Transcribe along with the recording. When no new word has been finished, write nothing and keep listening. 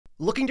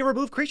Looking to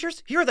remove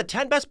creatures? Here are the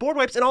 10 best board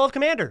wipes in all of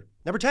Commander.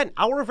 Number 10,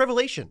 Hour of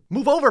Revelation.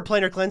 Move over,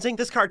 Planar Cleansing.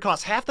 This card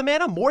costs half the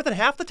mana more than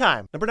half the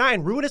time. Number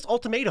 9, Ruinous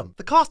Ultimatum.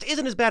 The cost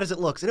isn't as bad as it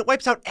looks, and it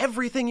wipes out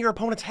everything your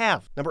opponents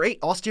have. Number 8,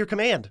 Austere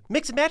Command.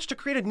 Mix and match to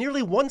create a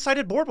nearly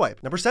one-sided board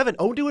wipe. Number 7,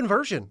 Ondu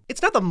Inversion.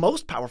 It's not the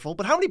most powerful,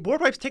 but how many board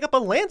wipes take up a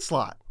land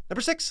slot? Number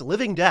 6,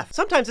 Living Death.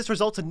 Sometimes this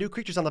results in new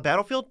creatures on the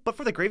battlefield, but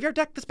for the graveyard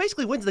deck, this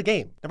basically wins the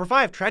game. Number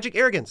 5, Tragic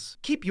Arrogance.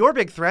 Keep your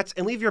big threats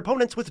and leave your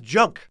opponents with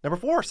junk. Number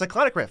 4,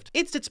 Cyclonic Rift.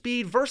 Instant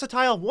speed,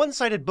 versatile,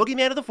 one-sided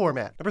boogeyman of the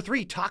format. Number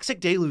 3,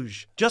 Toxic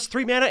Deluge. Just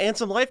 3 mana and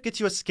some life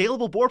gets you a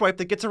scalable board wipe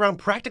that gets around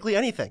practically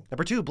anything.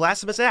 Number 2,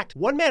 Blasphemous Act.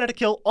 1 mana to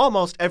kill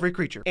almost every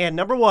creature. And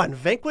number 1,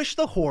 Vanquish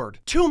the Horde.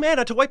 2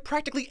 mana to wipe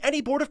practically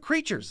any board of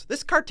creatures.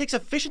 This card takes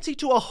efficiency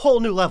to a whole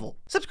new level.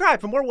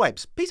 Subscribe for more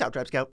wipes. Peace out, Tribe Scout.